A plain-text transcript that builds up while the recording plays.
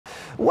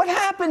What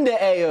happened to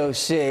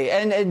AOC?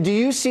 And do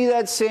you see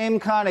that same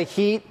kind of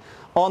heat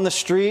on the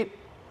street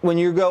when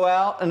you go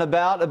out and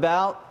about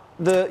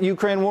the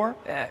Ukraine war?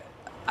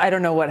 I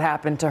don't know what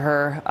happened to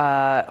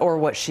her or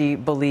what she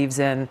believes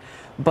in,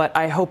 but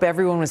I hope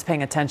everyone was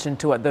paying attention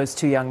to what those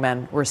two young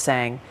men were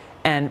saying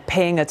and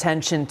paying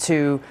attention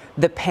to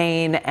the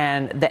pain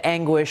and the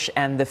anguish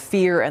and the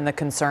fear and the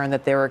concern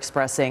that they were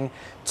expressing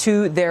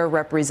to their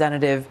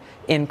representative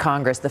in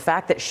Congress. The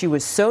fact that she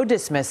was so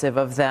dismissive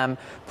of them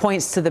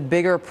points to the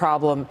bigger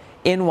problem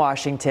in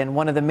Washington.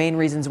 One of the main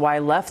reasons why I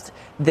left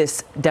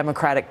this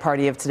Democratic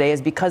Party of today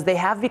is because they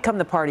have become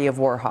the party of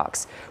war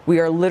hawks. We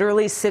are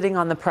literally sitting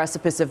on the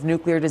precipice of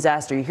nuclear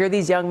disaster. You hear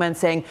these young men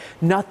saying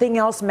nothing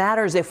else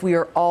matters if we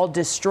are all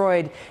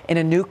destroyed in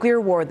a nuclear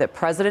war that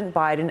President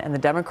Biden and the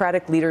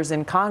Democratic leaders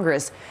in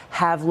Congress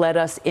have led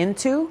us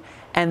into,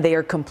 and they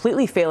are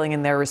completely failing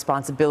in their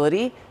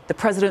responsibility, the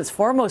president's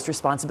foremost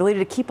responsibility,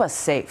 to keep us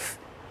safe,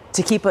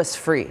 to keep us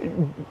free.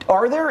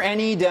 Are there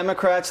any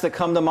Democrats that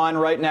come to mind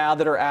right now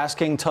that are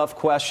asking tough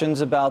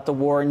questions about the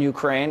war in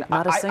Ukraine?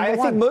 Not a single one.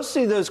 I think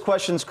mostly those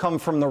questions come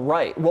from the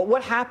right. Well,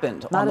 what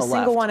happened on the left? Not a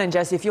single one. And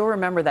Jesse, if you'll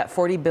remember that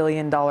 $40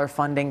 billion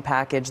funding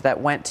package that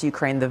went to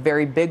Ukraine, the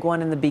very big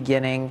one in the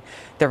beginning,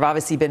 there have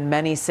obviously been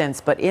many since,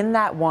 but in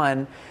that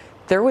one,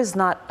 there was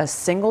not a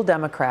single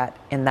Democrat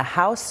in the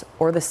House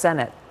or the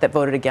Senate that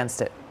voted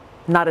against it.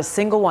 Not a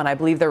single one. I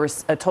believe there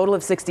was a total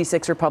of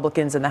 66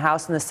 Republicans in the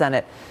House and the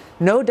Senate.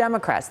 No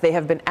Democrats. They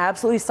have been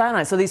absolutely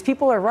silent. So these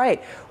people are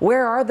right.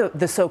 Where are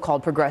the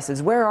so-called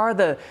progressives? Where are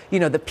the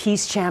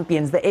peace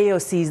champions, the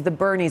AOCs, the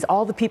Bernies,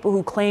 all the people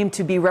who claim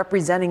to be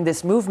representing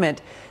this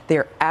movement?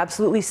 They're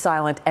absolutely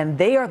silent, and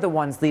they are the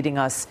ones leading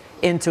us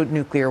into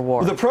nuclear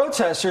war. The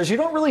protesters, you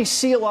don't really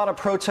see a lot of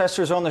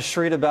protesters on the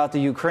street about the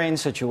Ukraine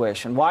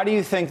situation. Why do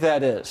you think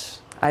that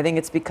is? I think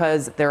it's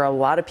because there are a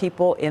lot of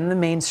people in the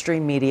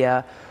mainstream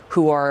media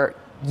who are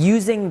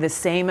using the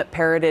same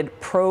parroted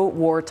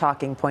pro-war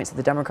talking points that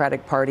the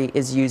Democratic Party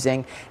is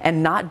using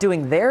and not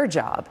doing their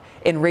job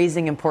in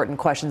raising important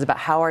questions about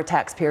how our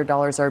taxpayer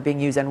dollars are being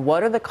used and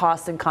what are the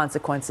costs and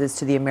consequences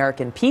to the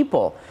American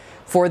people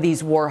for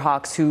these war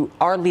hawks who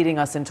are leading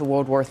us into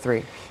World War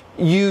III.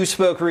 You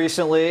spoke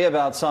recently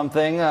about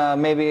something,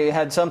 maybe it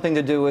had something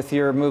to do with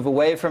your move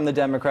away from the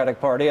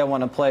Democratic Party. I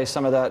want to play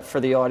some of that for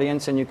the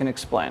audience, and you can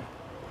explain.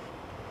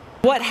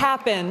 What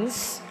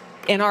happens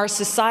in our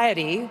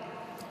society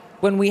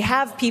when we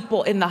have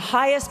people in the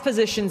highest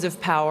positions of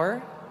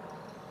power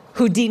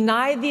who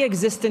deny the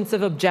existence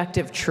of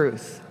objective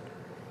truth?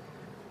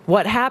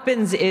 What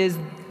happens is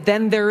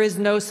then there is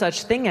no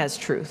such thing as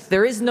truth.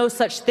 There is no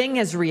such thing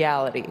as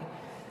reality.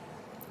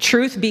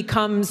 Truth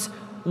becomes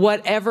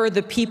whatever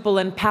the people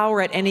in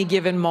power at any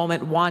given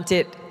moment want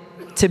it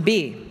to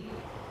be.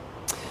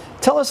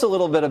 Tell us a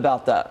little bit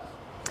about that.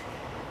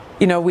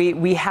 You know,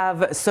 we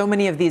have so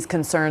many of these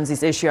concerns.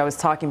 This issue I was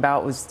talking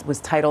about was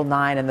Title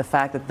IX and the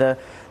fact that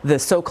the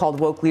so-called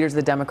woke leaders of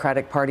the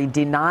Democratic Party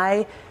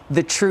deny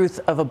the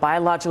truth of a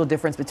biological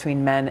difference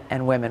between men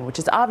and women, which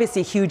is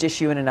obviously a huge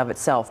issue in and of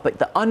itself. But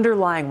the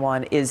underlying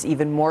one is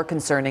even more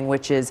concerning,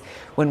 which is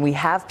when we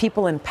have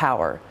people in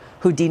power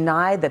who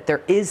deny that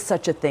there is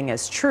such a thing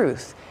as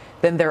truth,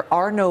 then there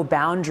are no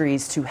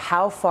boundaries to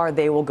how far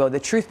they will go. The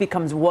truth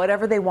becomes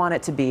whatever they want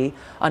it to be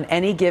on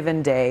any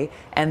given day.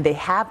 And they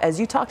have,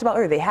 as you talked about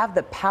earlier, they have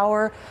the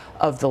power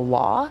of the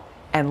law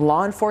and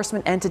law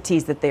enforcement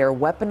entities that they are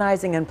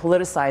weaponizing and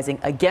politicizing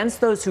against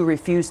those who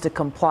refuse to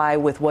comply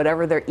with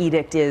whatever their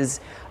edict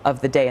is of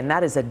the day. And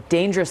that is a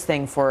dangerous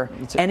thing for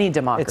any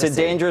democracy. It's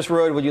a dangerous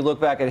road when you look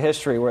back at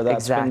history where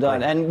that's been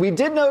done. And we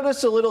did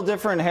notice a little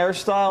different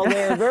hairstyle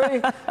there.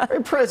 Very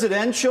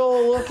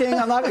presidential looking.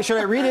 I'm not should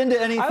I read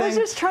into anything? I was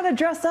just trying to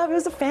dress up. It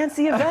was a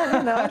fancy event,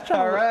 you know.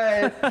 All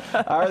right.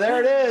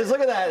 There it is.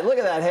 Look at that. Look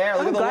at that hair.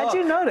 Look I'm at the glad look.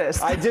 you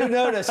noticed. I do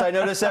notice. I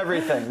notice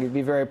everything. You'd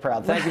be very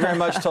proud. Thank you very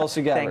much,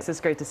 Tulsi Gabbard. Thanks.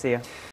 It's great to see you.